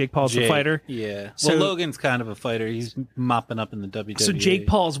 right? Jake Paul's the fighter. Yeah. So, well, Logan's kind of a fighter. He's mopping up in the WWE. So Jake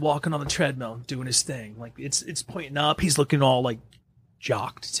Paul's walking on the treadmill, doing his thing. Like it's pointing up. He's looking all like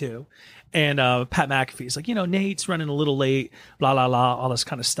jocked too. And Pat McAfee's like, Nate's running a little late, blah, blah, blah, all this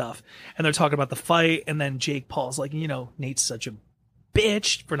kind of stuff. And they're talking about the fight. And then Jake Paul's like, Nate's such a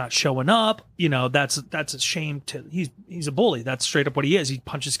bitch for not showing up. That's a shame to, he's a bully. That's straight up what he is. He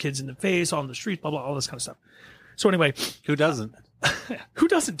punches kids in the face on the street, blah, blah, all this kind of stuff. So anyway. Who doesn't? Who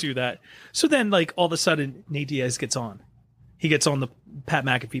doesn't do that? So then like all of a sudden Nate Diaz gets on. He gets on the Pat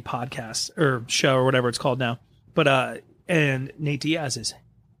McAfee podcast or show or whatever it's called now. But, and Nate Diaz is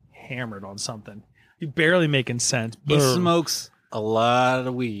hammered on something. You're barely making sense. He smokes a lot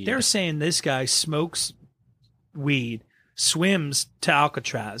of weed. They're saying this guy smokes weed, swims to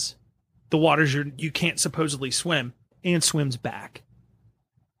Alcatraz, the waters you can't supposedly swim, and swims back.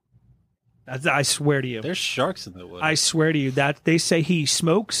 I swear to you. There's sharks in the water. I swear to you that they say he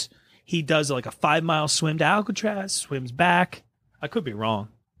smokes. He does like a 5-mile swim to Alcatraz, swims back. I could be wrong,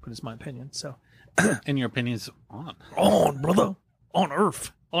 but it's my opinion. So, and your opinion's on, brother, on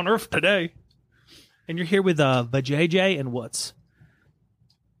Earth today. And you're here with the JJ and Woots,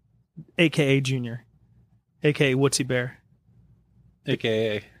 aka Junior, aka Wootsie Bear,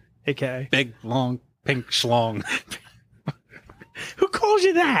 aka big long pink schlong. Who calls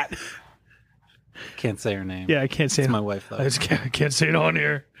you that? Can't say her name. Yeah, I can't say It's it. my wife, though. I can't say it on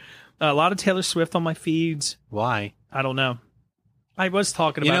here. A lot of Taylor Swift on my feeds. Why? I don't know. I was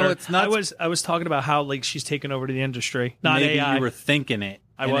talking about You know, her. it's nuts. I was talking about how like she's taken over the industry. Not Maybe AI. you were thinking it,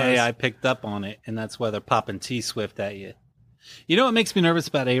 and was. AI picked up on it, and that's why they're popping T Swift at you. You know what makes me nervous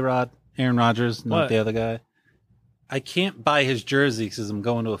about A-Rod, Aaron Rodgers, not What? the other guy? I can't buy his jersey because I'm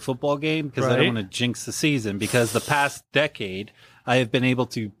going to a football game because I don't Right. want to jinx the season. Because the past decade, I have been able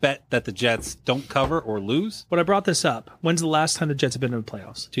to bet that the Jets don't cover or lose. But I brought this up. When's the last time the Jets have been in the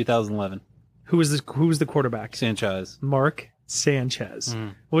playoffs? 2011, Who was the quarterback? Sanchez. Mark Sanchez.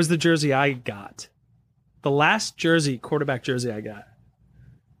 Mm. What was the jersey I got? The last quarterback jersey I got,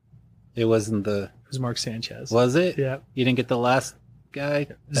 It wasn't the. was Mark Sanchez. Was it? Yeah. You didn't get the last guy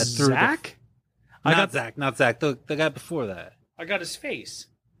that threw the. Zach? Not Zach. The guy before that. I got his face.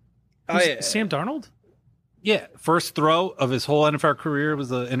 I- Sam Darnold? Yeah, first throw of his whole NFL career was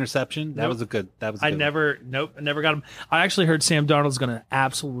an interception. That Nope. was a good. That was. A I good never got him. I actually heard Sam Darnold's going to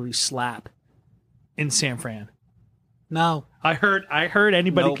absolutely slap in San Fran. one. No, I heard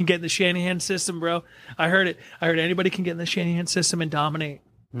anybody Nope. can get in the Shanahan system, bro. I heard it. I heard anybody can get in the Shanahan system and dominate.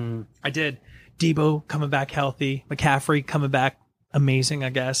 Mm. I did. Debo coming back healthy. McCaffrey coming back amazing, I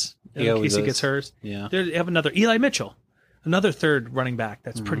guess, He in always case he is. gets hurt. Yeah. They have another Eli Mitchell, another third running back.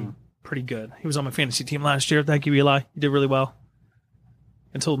 That's Mm-hmm. pretty good. He was on my fantasy team last year. Thank you, Eli. You did really well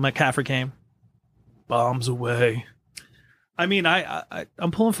until McCaffrey came. Bombs away. I mean,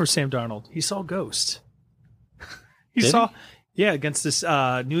 I'm pulling for Sam Darnold. He saw ghosts. Did he? Yeah, against this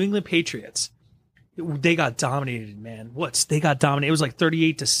New England Patriots. They got dominated, man. They got dominated. It was like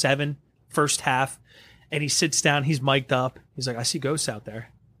 38-7 first half. And he sits down. He's mic'd up. He's like, I see ghosts out there.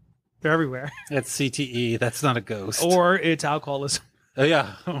 They're everywhere. That's CTE. That's not a ghost. Or it's alcoholism. Oh,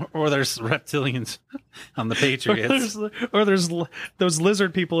 yeah, or there's reptilians on the Patriots. or there's those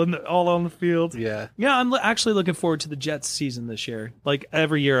lizard people all on the field. Yeah. Yeah, I'm actually looking forward to the Jets season this year. Like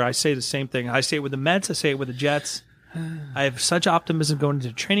every year, I say the same thing. I say it with the Mets. I say it with the Jets. I have such optimism going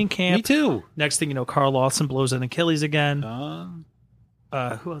into training camp. Me too. Next thing you know, Carl Lawson blows an Achilles again.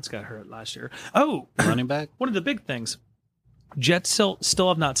 Uh, Who else got hurt last year? Oh, running back? one of the big things. Jets still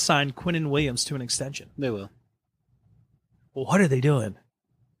have not signed Quinnen Williams to an extension. They will. Well, what are they doing?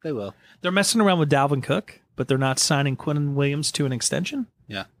 They will. They're messing around with Dalvin Cook, but they're not signing Quinnen Williams to an extension?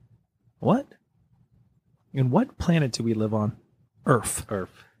 Yeah. What? And what planet do we live on? Earth.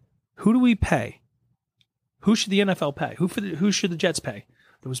 Earth. Who do we pay? Who should the NFL pay? Who should the Jets pay?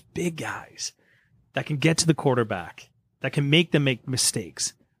 Those big guys that can get to the quarterback, that can make them make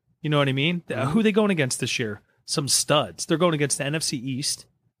mistakes. You know what I mean? Who are they going against this year? Some studs. They're going against the NFC East.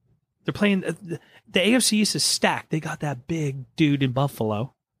 They're playing the AFC East is stacked. They got that big dude in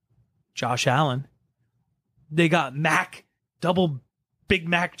Buffalo, Josh Allen. They got Big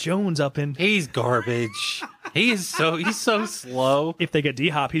Mac Jones up in. He's garbage. he's so slow. If they get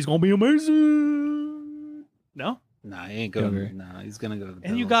D-Hop, he's going to be amazing. No? Nah, he ain't going. No, he's gonna go to the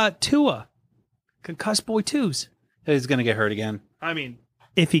And you Bills. got Tua, concussed boy twos. He's gonna get hurt again. I mean,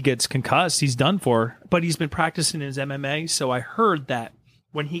 if he gets concussed, he's done for. But he's been practicing his MMA, so I heard that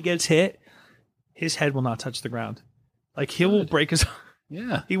when he gets hit, his head will not touch the ground. Like he will break his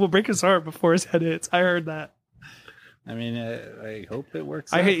heart before his head hits. I heard that. I mean, I hope it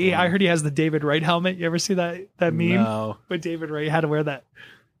works. I out for him. heard he has the David Wright helmet. You ever see that meme? No. When David Wright had to wear that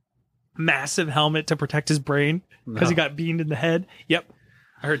massive helmet to protect his brain because he No. got beamed in the head. Yep,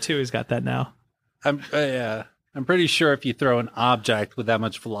 I heard too. He's got that now. I'm pretty sure if you throw an object with that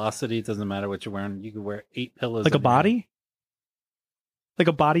much velocity, it doesn't matter what you're wearing. You could wear 8 pillows. Like a on your head. body, like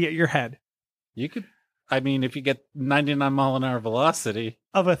a body at your head You could. I mean, if you get 99 mile an hour velocity,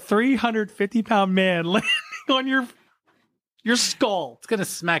 of a 350-pound man landing on your skull. it's gonna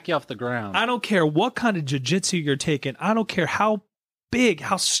smack you off the ground. I don't care what kind of jiu-jitsu you're taking. I don't care how big,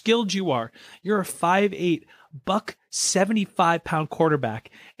 how skilled you are. You're a 5'8", 75-pound quarterback,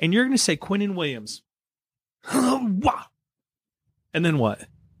 and you're going to say Quinnen Williams. Wah! And then what?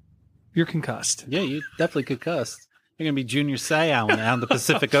 You're concussed. Yeah, you definitely could cuss. You're gonna be Junior Seau out in the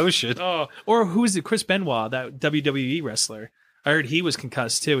Pacific Ocean. Oh, or who is it? Chris Benoit, that WWE wrestler. I heard he was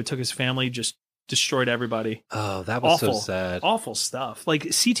concussed too. It took his family, just destroyed everybody. Oh, that was Awful. so sad. Awful stuff. Like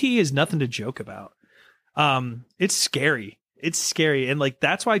CTE is nothing to joke about. It's scary. It's scary. And like,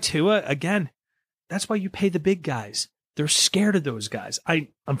 that's why Tua, again, that's why you pay the big guys. They're scared of those guys.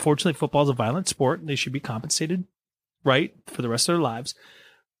 Unfortunately, football is a violent sport and they should be compensated, right? For the rest of their lives.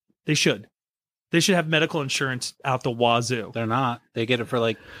 They should have medical insurance out the wazoo. They're not. They get it for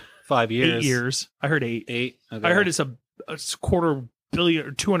like 5 years. 8 years. I heard 8. 8. Okay. I heard it's a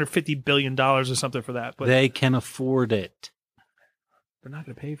 $250 billion or something for that, but they can afford it. they're not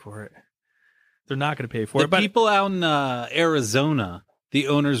going to pay for it. They're not going to pay for The it. But people out in Arizona, the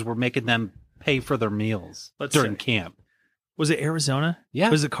owners were making them pay for their meals during camp. Was it Arizona? Yeah.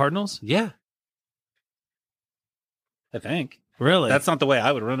 Was it Cardinals? Yeah. I think. Really? That's not the way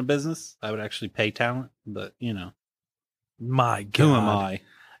I would run a business. I would actually pay talent, but My God. who am I?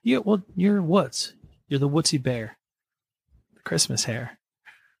 Yeah, well, you're Woots. You're the Wootsie bear. The Christmas hair.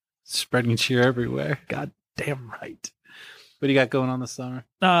 Spreading cheer everywhere. God damn right. What do you got going on this summer?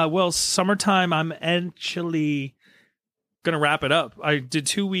 Well, summertime, I'm actually going to wrap it up. I did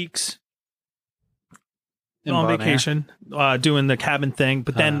 2 weeks on vacation, doing the cabin thing.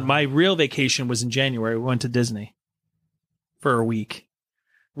 But then my real vacation was in January. We went to Disney for a week.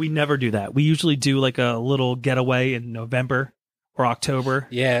 We never do that. We usually do like a little getaway in November or October.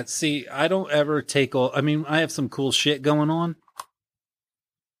 Yeah, see, I don't ever take all... I mean, I have some cool shit going on,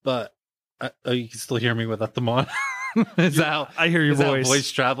 but you can still hear me without them on. I hear your voice. How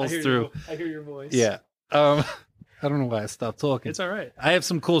voice travels through. I hear your voice. Yeah. I don't know why I stopped talking. It's all right. I have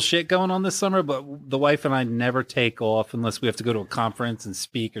some cool shit going on this summer, but the wife and I never take off unless we have to go to a conference and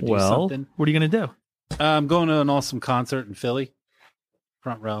speak or do something. What are you going to do? I'm going to an awesome concert in Philly.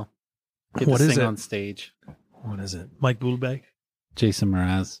 Front row. Get What to is sing it? on stage. What is it? Mike Bullbeck? Jason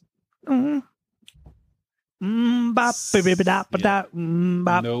Mraz.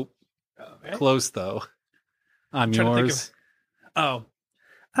 Bop. Nope. Okay. Close though. I'm Trying to think yours.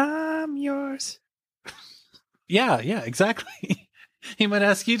 I'm yours. Yeah, exactly. He might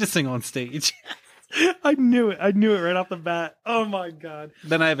ask you to sing on stage. I knew it. I knew it right off the bat. Oh my God.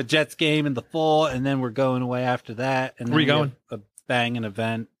 Then I have a Jets game in the fall, and then we're going away after that. And then Where you we going? have a banging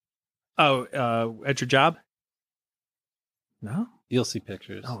event. Oh, at your job? No? You'll see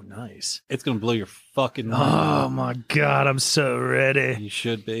pictures. Oh, nice. It's going to blow your fucking mind. Oh my God. I'm so ready. You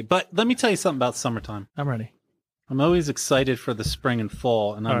should be. But let me tell you something about summertime. I'm ready. I'm always excited for the spring and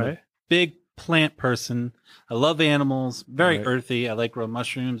fall, and I'm a big plant person. I love animals, very earthy. I like growing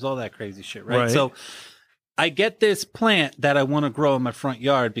mushrooms, all that crazy shit, right? So I get this plant that I want to grow in my front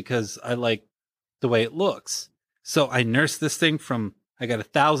yard because I like the way it looks. So I nurse this thing from, I got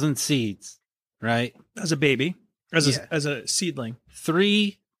 1,000 seeds, right? As a baby, as a seedling.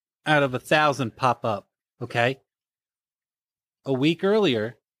 3 out of 1,000 pop up, okay? A week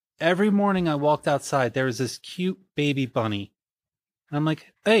earlier, every morning I walked outside, there was this cute baby bunny. And I'm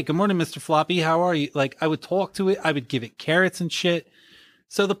like, hey, good morning, Mr. Floppy. How are you? Like, I would talk to it. I would give it carrots and shit.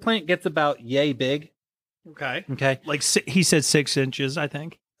 So the plant gets about yay big. Okay. Like he said 6 inches, I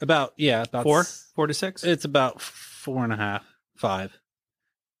think. About 4 to 6. It's about 4.5, 5.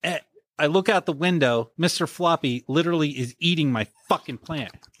 I look out the window. Mr. Floppy literally is eating my fucking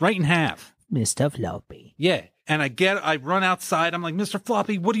plant right in half. Mr. Floppy. Yeah. And I run outside. I'm like, Mr.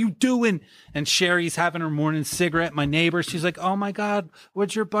 Floppy, what are you doing? And Sherry's having her morning cigarette. My neighbor, she's like, oh my God,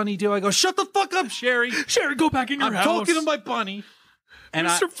 what'd your bunny do? I go, shut the fuck up, Sherry. Sherry, go back in your house. I'm talking to my bunny. And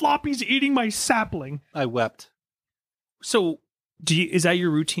Mr. Floppy's eating my sapling. I wept. So is that your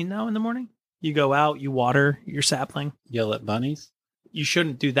routine now in the morning? You go out, you water your sapling. Yell at bunnies? You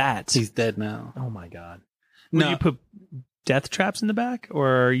shouldn't do that. He's dead now. Oh my God. No. Do you put death traps in the back,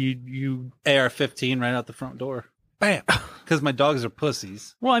 or are you AR-15 right out the front door? Bam! Because my dogs are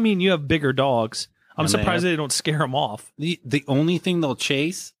pussies. Well, I mean, you have bigger dogs. I'm And surprised they don't scare them off. The only thing they'll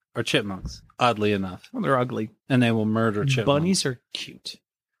chase are chipmunks, oddly enough. Well, they're ugly. And they will murder chipmunks. Bunnies are cute.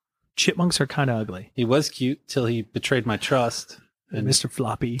 Chipmunks are kind of ugly. He was cute till he betrayed my trust. And Mr.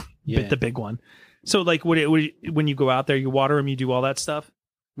 Floppy bit the big one. So, like, when you go out there, you water them, you do all that stuff?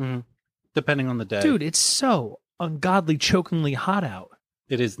 Mm-hmm. Depending on the day. Dude, it's so ungodly, chokingly hot out.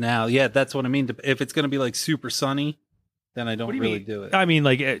 It is now. Yeah, that's what I mean. If it's going to be like super sunny, then I don't really do it. I mean,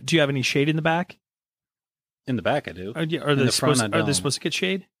 like, do you have any shade in the back? In the back, I do. Are they supposed to get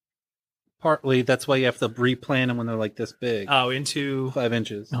shade? Partly. That's why you have to replant them when they're like this big. Oh, into 5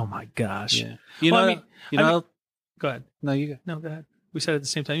 inches. Oh my gosh. Yeah. You know. Go ahead. No, you go. No, go ahead. We said it at the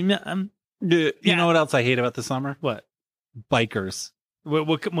same time. You know what else I hate about the summer? What? Bikers.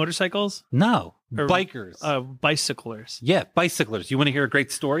 What motorcycles? No, Or bikers. Bicyclers. Yeah, bicyclers. You want to hear a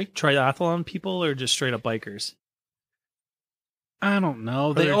great story? Triathlon people or just straight up bikers? I don't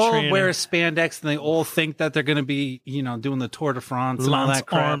know. They they're all training. wear spandex and they all think that they're going to be, doing the Tour de France and all that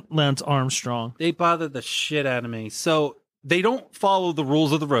crap. Lance Armstrong. They bother the shit out of me. So they don't follow the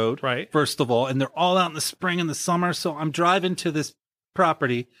rules of the road, right? First of all, and they're all out in the spring and the summer. So I'm driving to this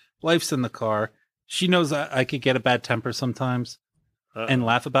property. Wife's in the car. She knows I could get a bad temper sometimes and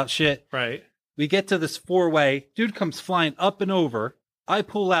laugh about shit. Right. We get to this 4-way. Dude comes flying up and over. I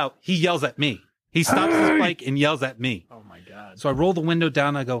pull out. He yells at me. He stops his bike and yells at me. Oh, my God. So I roll the window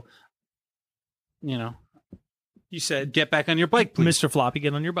down. I go, You said, get back on your bike, please. Mr. Floppy,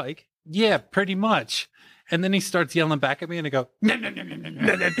 get on your bike. Yeah, pretty much. And then he starts yelling back at me, and I go,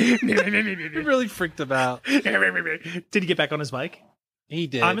 it really freaked him out. Did he get back on his bike? He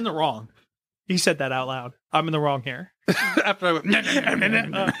did. I'm in the wrong. He said that out loud. I'm in the wrong here. After I went,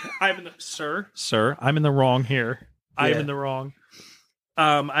 Sir, I'm in the wrong here. I am Yeah. in the wrong.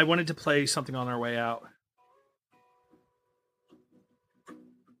 I wanted to play something on our way out.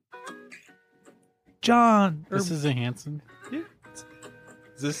 John. this isn't Hanson. Yeah.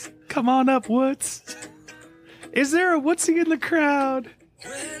 Is this? Come on up, Woots. Is there a Wootsie in the crowd?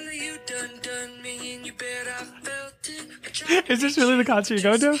 Well, you done me and you bet I felt it. Is this really the concert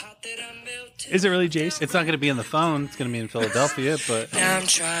you're going to? Is it really Jace? It's not going to be in the phone. It's going to be in Philadelphia, but Now I'm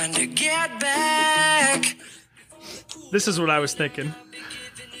trying to get back. This is what I was thinking.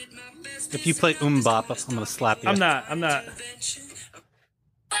 if you play Bop, I'm going to slap you. I'm not.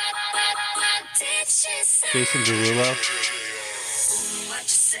 Jason Derulo.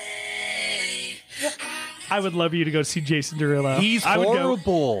 I would love you to go see Jason Derulo. He's I would go.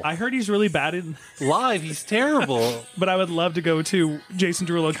 horrible. I heard he's really bad in, Live, he's terrible. but I would love to go to Jason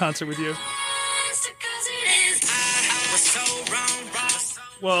Derulo concert with you.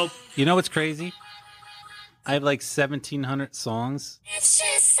 Well, You know what's crazy? I have like 1,700 songs.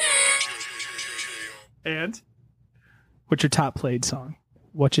 and what's your top played song?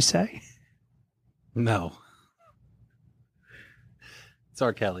 What you say? No. It's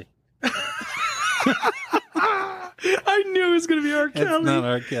R. Kelly. I knew it was going to be R. It's Kelly. not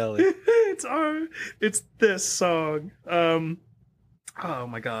R. Kelly. It's this song. Oh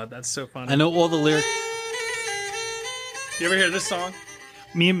my god, that's so funny. I know all the lyrics. You ever hear this song?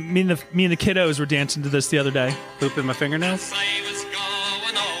 Me and the kiddos were dancing to this the other day. Poop in my fingernails.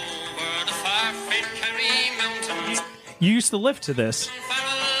 You used to lift to this.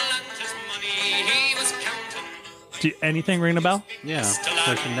 Anything ring a bell? Yeah.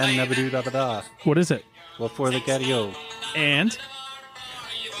 Question then never do da da. What is it? What for the Gadio? And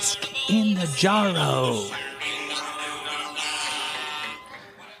in the jarro.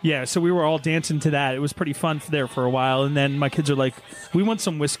 Yeah, so we were all dancing to that. It was pretty fun there for a while, and then my kids are like, "We want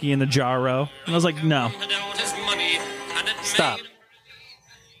some whiskey in the jarro," and I was like, "No." Stop.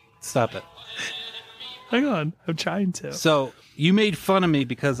 Stop it. Hang on, I'm trying to. So you made fun of me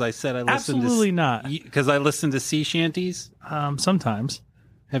because I said I listened Absolutely not. Because I listened to Sea Shanties. Sometimes.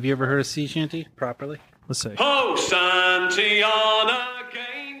 Have you ever heard a sea shanty properly? Let's see. Oh, Santiana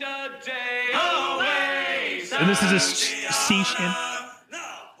gained a day away. And this is a sea shanty.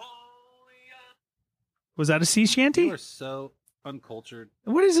 Was that a sea shanty? You are so uncultured.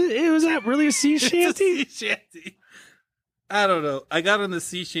 What is it? Was that really a sea shanty? It's a sea shanty. I don't know. I got on the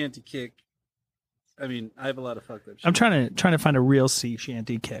sea shanty kick. I mean, I have a lot of fucked up shit. I'm trying to find a real sea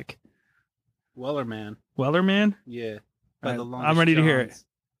shanty kick. Weller Man. Weller Man? Yeah. All right, The Longest I'm ready to hear it. Johns.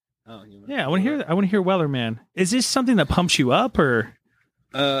 Oh, you Yeah, I want to hear. I want to hear Weller Man. Is this something that pumps you up, or?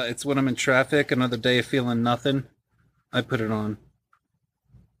 It's when I'm in traffic, another day of feeling nothing. I put it on.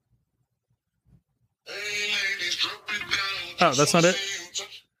 Oh, that's not it.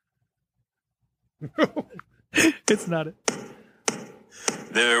 It's not it.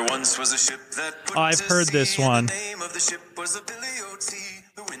 There once was a ship that put I've to heard sea, this and one. The name of the ship was the Billy O.T.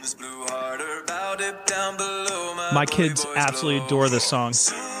 The winds blew harder about it down below. My kids absolutely adore this song.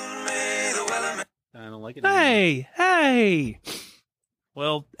 I don't like it. Hey.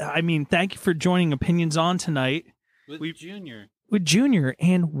 Well, I mean, thank you for joining Opinions On tonight With Junior. with Junior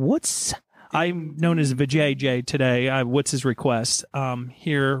and Woots. I'm known as VJJ today. What's his request?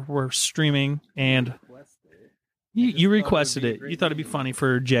 Here we're streaming, and you requested it. You thought it'd be funny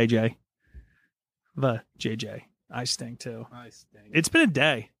for JJ. The JJ. I stink too. I stink. It's been a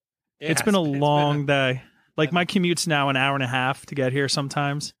day. It's been a long day. Like my commute's now an hour and a half to get here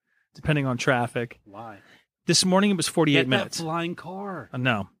sometimes, depending on traffic. Why? This morning it was 48 Get minutes. that flying car.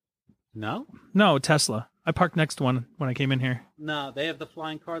 No, No? Tesla. I parked next to one when I came in here. No, they have the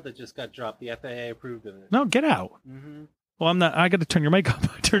flying car that just got dropped. The FAA approved of it. No, get out. Mm-hmm. Well, I'm not. I got to turn your mic up.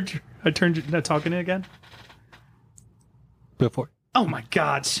 I turned you. Not talking to you again. Before. Oh my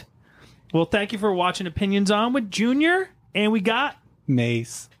God. Well, thank you for watching Opinions On with Junior, and we got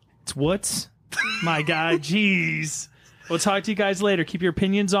Mace. it's Woots, my guy. Jeez. We'll talk to you guys later. Keep your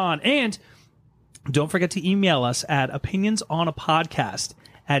opinions on, and don't forget to email us at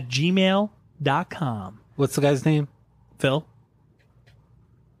opinionsonapodcast@gmail.com. What's the guy's name? Phil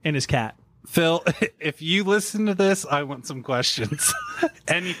and his cat. Phil, if you listen to this, I want some questions.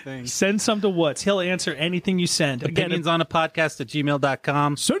 Anything. Send some to Woots. He'll answer anything you send. Opinions on a podcast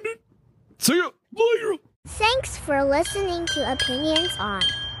 @gmail.com. Send it. See you later. Thanks for listening to Opinions On.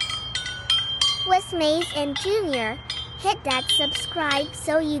 with Maze and Junior. Hit that subscribe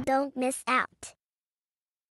so you don't miss out.